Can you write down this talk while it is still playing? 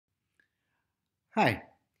Hi,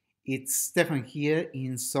 it's Stefan here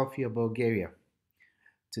in Sofia, Bulgaria.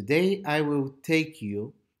 Today I will take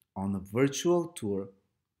you on a virtual tour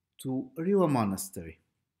to Rila Monastery.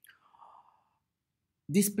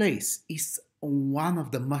 This place is one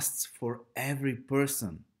of the musts for every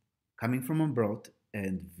person coming from abroad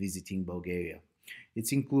and visiting Bulgaria.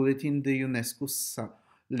 It's included in the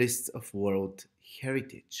list of World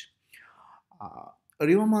Heritage. Uh,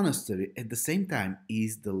 Rila Monastery, at the same time,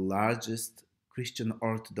 is the largest Christian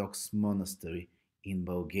Orthodox monastery in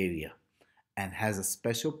Bulgaria and has a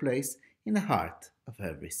special place in the heart of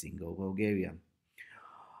every single Bulgarian.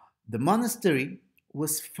 The monastery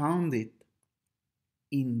was founded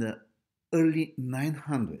in the early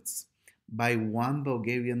 900s by one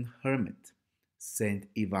Bulgarian hermit, St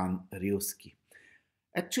Ivan Rilski.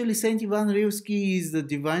 Actually, St Ivan Rilski is the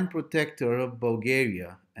divine protector of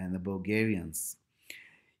Bulgaria and the Bulgarians.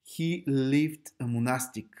 He lived a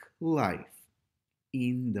monastic life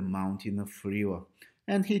in the mountain of Rila.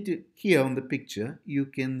 And here on the picture, you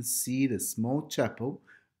can see the small chapel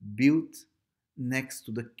built next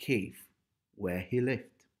to the cave where he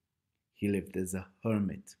lived. He lived as a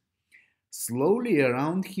hermit. Slowly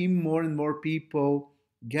around him, more and more people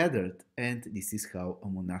gathered, and this is how a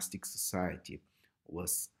monastic society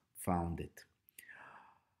was founded.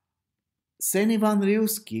 St. Ivan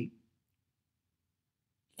Rilski,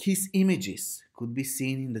 his images could be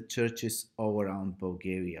seen in the churches all around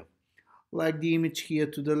Bulgaria, like the image here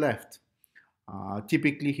to the left.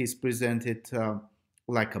 Typically, he's presented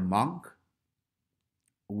like a monk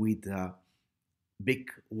with a big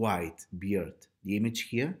white beard. The image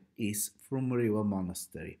here is from Rila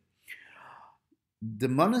Monastery. The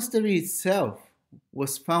monastery itself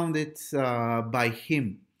was founded by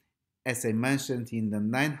him, as I mentioned, in the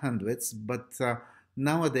 900s, but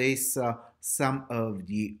nowadays some of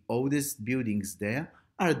the oldest buildings there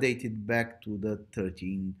are dated back to the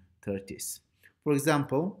 1330s. For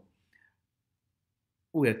example,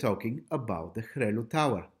 we are talking about the Hrelu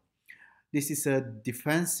Tower. This is a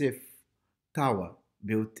defensive tower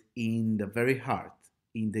built in the very heart,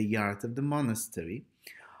 in the yard of the monastery,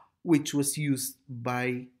 which was used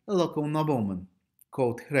by a local nobleman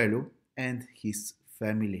called Hrelu and his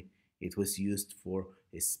family. It was used for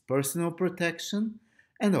his personal protection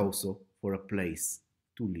and also for a place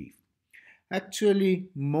to live. Actually,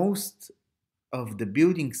 most of the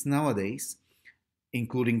buildings nowadays,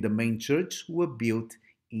 including the main church, were built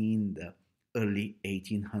in the early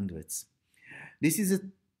 1800s. This is a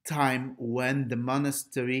time when the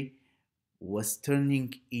monastery was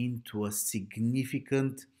turning into a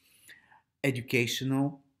significant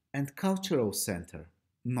educational and cultural center,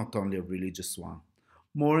 not only a religious one.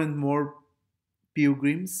 More and more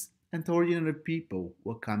pilgrims and ordinary people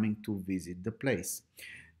were coming to visit the place.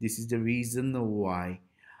 This is the reason why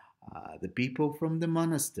the people from the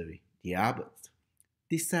monastery, the abbot,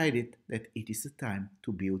 decided that it is a time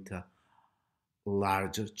to build a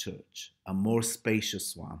larger church, a more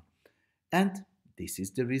spacious one. And this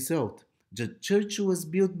is the result. The church was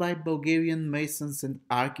built by Bulgarian masons and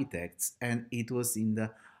architects, and it was in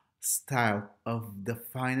the style of the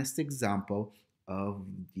finest example of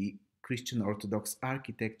the Christian Orthodox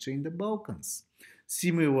architecture in the Balkans.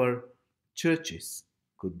 Similar churches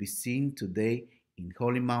could be seen today in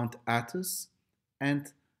Holy Mount Athos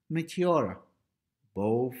and Meteora,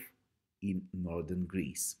 both in northern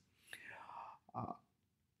Greece. Uh,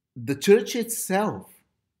 the church itself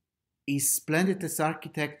is splendid as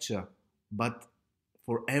architecture, but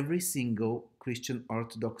for every single Christian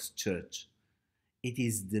Orthodox church, it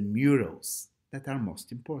is the murals that are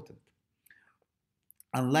most important.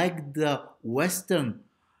 Unlike the Western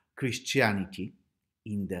Christianity,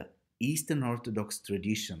 in the Eastern Orthodox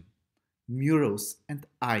tradition, murals and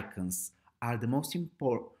icons are the most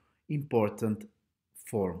important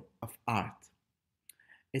form of art.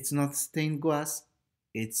 It's not stained glass,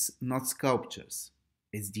 it's not sculptures,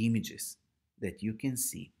 it's the images that you can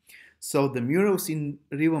see. So the murals in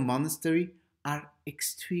Rila Monastery are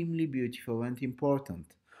extremely beautiful and important.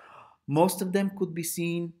 Most of them could be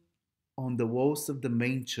seen on the walls of the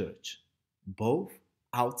main church, both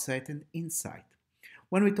outside and inside.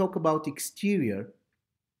 When we talk about exterior,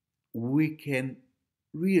 we can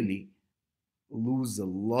really lose a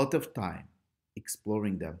lot of time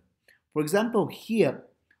exploring them. For example, here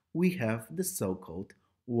we have the so-called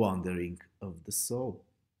wandering of the soul.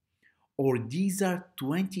 Or these are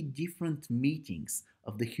 20 different meetings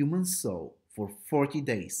of the human soul for 40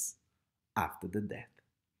 days after the death.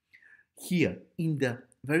 Here, in the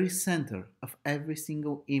very center of every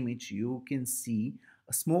single image, you can see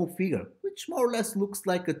a small figure which more or less looks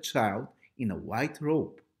like a child in a white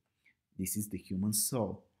robe. This is the human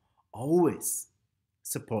soul, always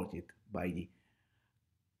supported by the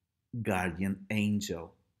guardian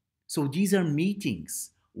angel. So these are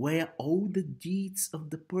meetings where all the deeds of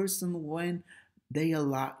the person when they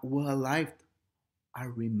were alive are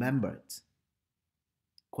remembered.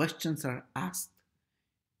 Questions are asked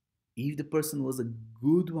if the person was a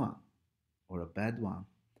good one or a bad one,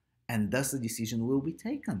 and thus a decision will be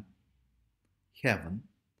taken: heaven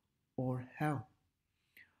or hell.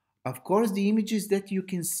 Of course, the images that you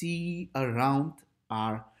can see around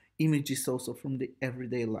are images also from the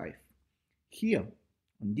everyday life. Here,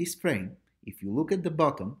 on this frame, if you look at the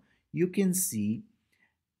bottom, you can see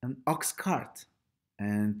an ox cart,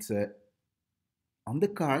 and on the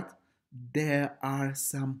cart there are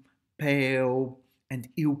some pale and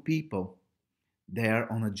ill people. They are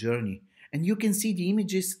on a journey, and you can see the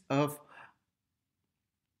images of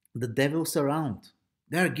the devils around.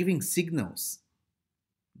 They are giving signals.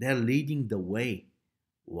 They are leading the way.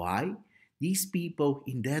 Why? These people,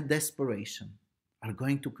 in their desperation, are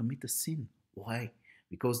going to commit a sin. Why?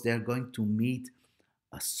 Because they are going to meet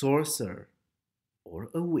a sorcerer or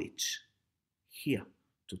a witch here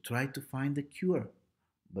to try to find a cure.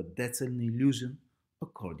 But that's an illusion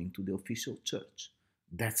according to the official church.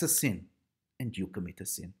 That's a sin, and you commit a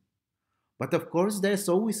sin. But of course, there's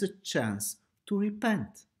always a chance to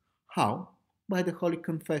repent. How? By the Holy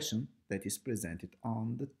Confession that is presented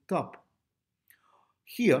on the top.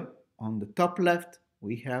 Here, on the top left,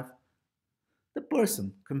 we have the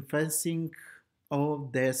person confessing all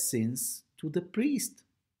their sins to the priest,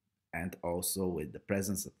 and also with the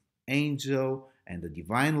presence of angel and the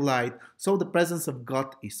divine light. So the presence of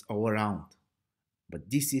God is all around. But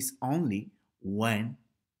this is only when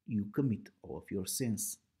you commit all of your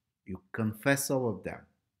sins. You confess all of them.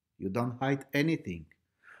 You don't hide anything.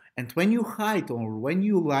 And when you hide or when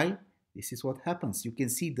you lie, this is what happens. You can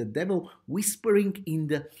see the devil whispering in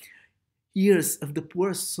the ears of the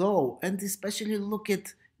poor soul. And especially look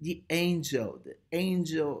at the angel. The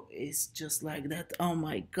angel is just like that. Oh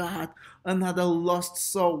my God, another lost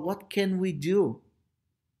soul. What can we do?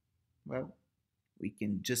 Well, we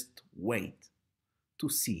can just wait to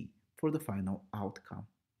see for the final outcome.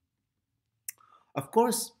 Of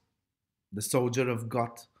course, the soldier of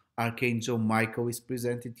God, Archangel Michael, is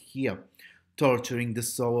presented here, torturing the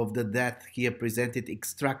soul of the dead, here presented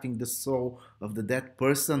extracting the soul of the dead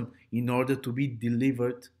person in order to be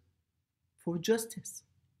delivered for justice.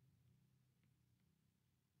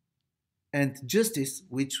 And justice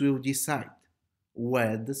which will decide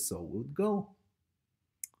where the soul would go.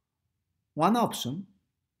 One option,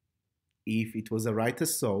 if it was a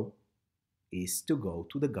righteous soul, is to go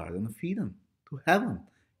to the Garden of Eden, to heaven.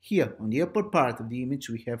 Here, on the upper part of the image,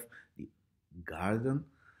 we have the Garden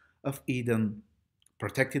of Eden,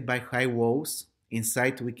 protected by high walls.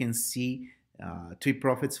 Inside, we can see three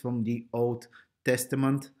prophets from the Old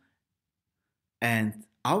Testament. And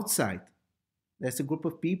outside, there's a group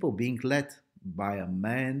of people being led by a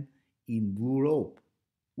man in blue robe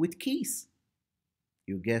with keys.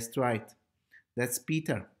 You guessed right. That's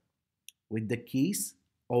Peter, with the keys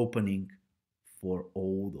opening for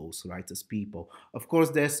all those righteous people. Of course,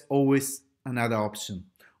 there's always another option,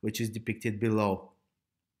 which is depicted below.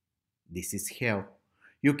 This is hell.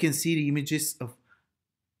 You can see the images of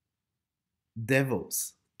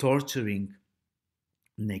devils torturing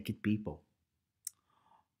naked people.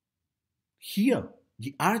 Here,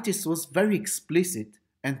 the artist was very explicit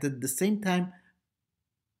and at the same time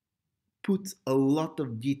put a lot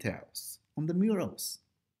of details on the murals.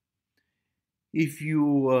 If you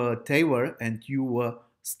were tailor and you were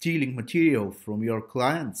stealing material from your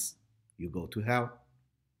clients, you go to hell.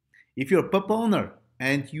 If you're a pub owner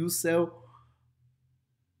and you sell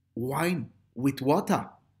wine with water,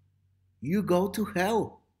 you go to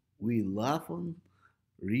hell. We laugh on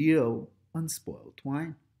real unspoiled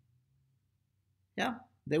wine. Yeah,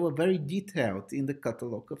 they were very detailed in the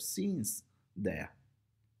catalog of scenes there.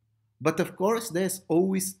 But of course, there's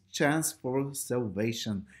always chance for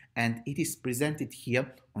salvation, and it is presented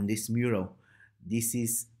here on this mural. This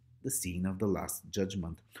is the scene of the Last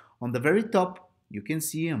Judgment. On the very top, you can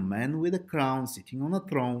see a man with a crown sitting on a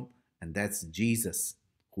throne, and that's Jesus,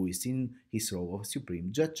 who is in his role of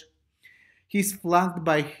supreme judge. He's flanked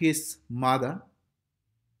by his mother,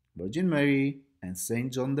 Virgin Mary, and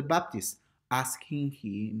Saint John the Baptist, asking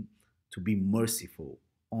him to be merciful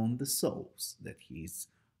on the souls that he is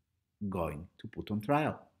going to put on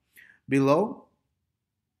trial. Below,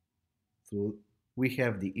 we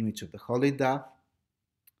have the image of the Holy Dove,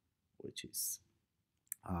 which is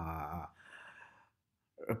a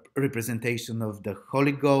representation of the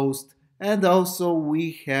Holy Ghost, and also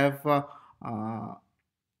we have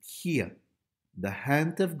here the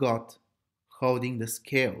hand of God holding the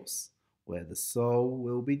scales where the soul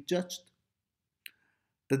will be judged.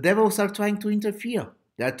 The devils are trying to interfere.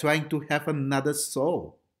 They are trying to have another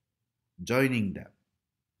soul joining them.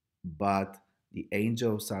 But the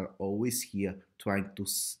angels are always here trying to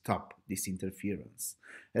stop this interference.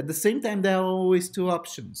 At the same time, there are always two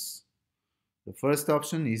options. The first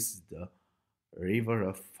option is the river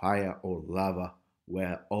of fire or lava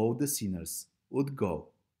where all the sinners would go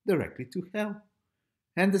directly to hell.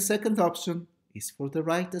 And the second option is for the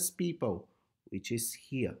righteous people, which is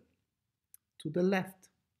here to the left,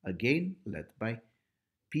 again led by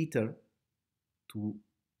Peter to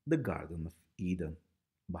the Garden of Eden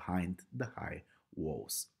behind the high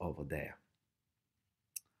walls over there.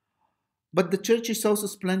 But the church is also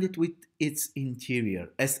splendid with its interior,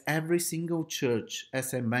 as every single church,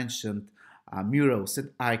 as I mentioned, murals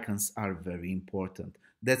and icons are very important.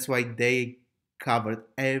 That's why they covered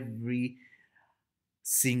every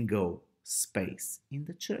single space in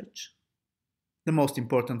the church. The most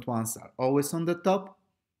important ones are always on the top,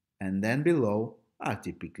 and then below are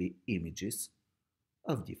typically images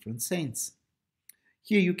of different saints.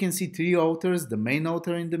 Here you can see three altars, the main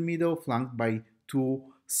altar in the middle, flanked by two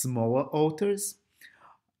smaller altars.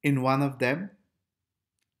 In one of them,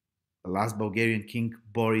 the last Bulgarian king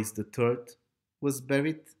Boris III was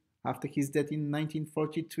buried after his death in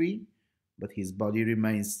 1943, but his body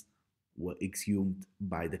remains were exhumed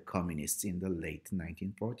by the communists in the late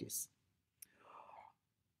 1940s.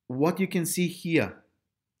 What you can see here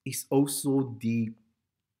is also the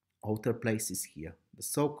altar places here, the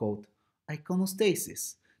so-called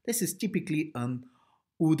iconostasis. This is typically an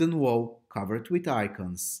wooden wall covered with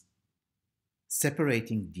icons,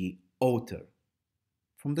 separating the altar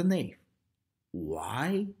from the nave.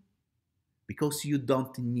 Why? Because you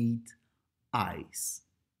don't need eyes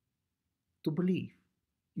to believe.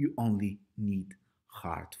 You only need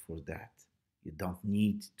heart for that. You don't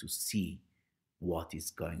need to see what is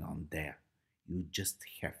going on there. You just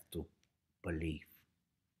have to believe.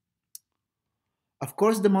 Of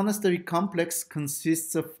course, the monastery complex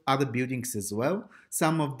consists of other buildings as well.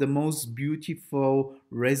 Some of the most beautiful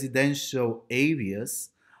residential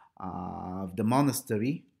areas of the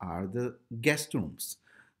monastery are the guest rooms.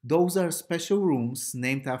 Those are special rooms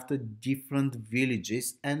named after different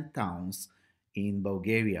villages and towns in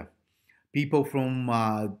Bulgaria. People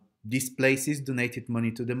from these places donated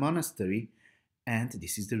money to the monastery, and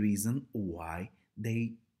this is the reason why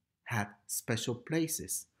they had special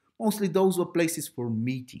places. Mostly those were places for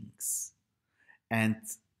meetings. And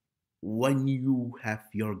when you have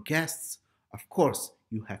your guests, of course,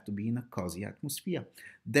 you have to be in a cozy atmosphere.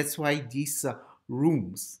 That's why these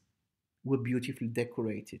rooms were beautifully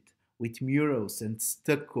decorated with murals and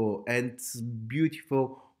stucco and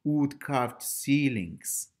beautiful wood-carved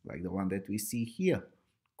ceilings, like the one that we see here.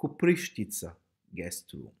 Koprishtica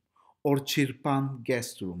guest room or Chirpan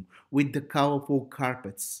guest room with the colorful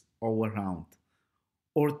carpets all around.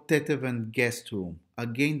 Or Tetevan guest room.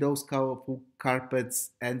 Again, those colorful carpets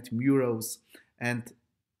and murals, and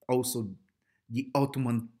also the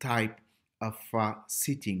Ottoman type of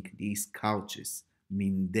sitting, these couches,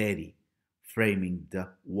 minderi, framing the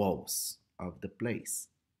walls of the place.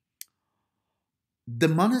 The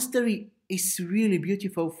monastery is really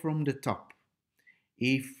beautiful from the top.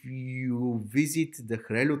 If you visit the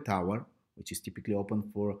Hrelu Tower, which is typically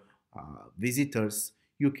open for visitors,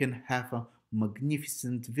 you can have a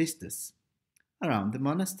magnificent vistas around the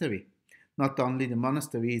monastery. Not only the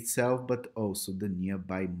monastery itself, but also the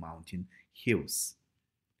nearby mountain hills.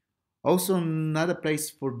 Also, another place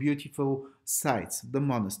for beautiful sights of the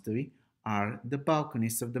monastery are the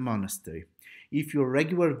balconies of the monastery. If you're a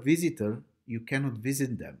regular visitor, you cannot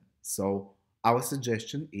visit them. So, our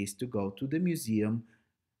suggestion is to go to the museum,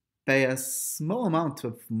 pay a small amount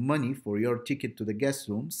of money for your ticket to the guest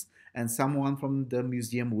rooms, and someone from the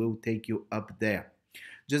museum will take you up there.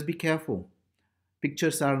 Just be careful.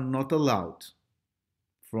 Pictures are not allowed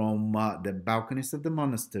from the balconies of the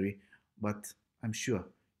monastery, but I'm sure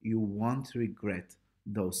you won't regret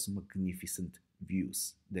those magnificent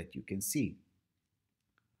views that you can see.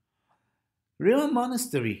 Rila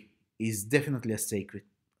Monastery is definitely a sacred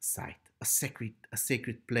site, a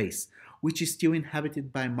sacred place, which is still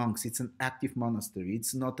inhabited by monks. It's an active monastery.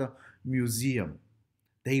 It's not a museum.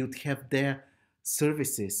 They would have their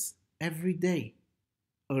services every day,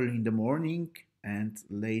 early in the morning and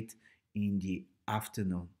late in the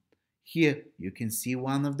afternoon. Here you can see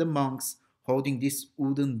one of the monks holding this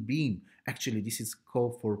wooden beam. Actually, this is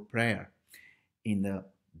called for prayer. In the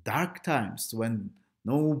dark times when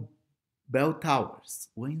no bell towers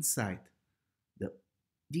were inside,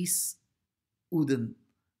 this wooden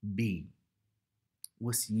beam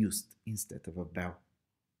was used instead of a bell.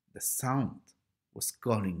 The sound was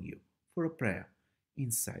calling you for a prayer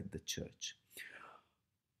inside the church.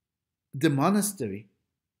 The monastery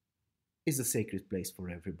is a sacred place for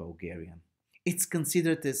every Bulgarian. It's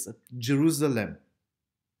considered as a Jerusalem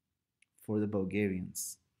for the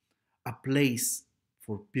Bulgarians, a place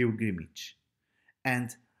for pilgrimage.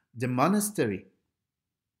 And the monastery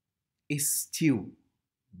is still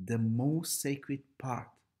the most sacred part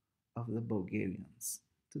of the Bulgarians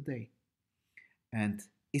today. And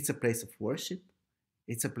it's a place of worship,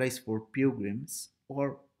 it's a place for pilgrims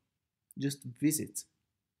or just visit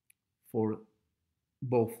for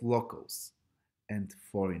both locals and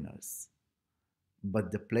foreigners.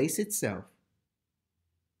 But the place itself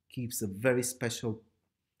keeps a very special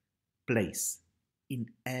place in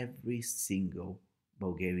every single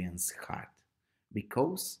Bulgarian's heart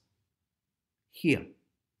because here,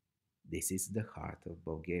 this is the heart of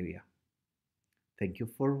Bulgaria. Thank you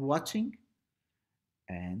for watching,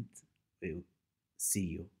 and we'll see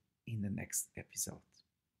you in the next episode.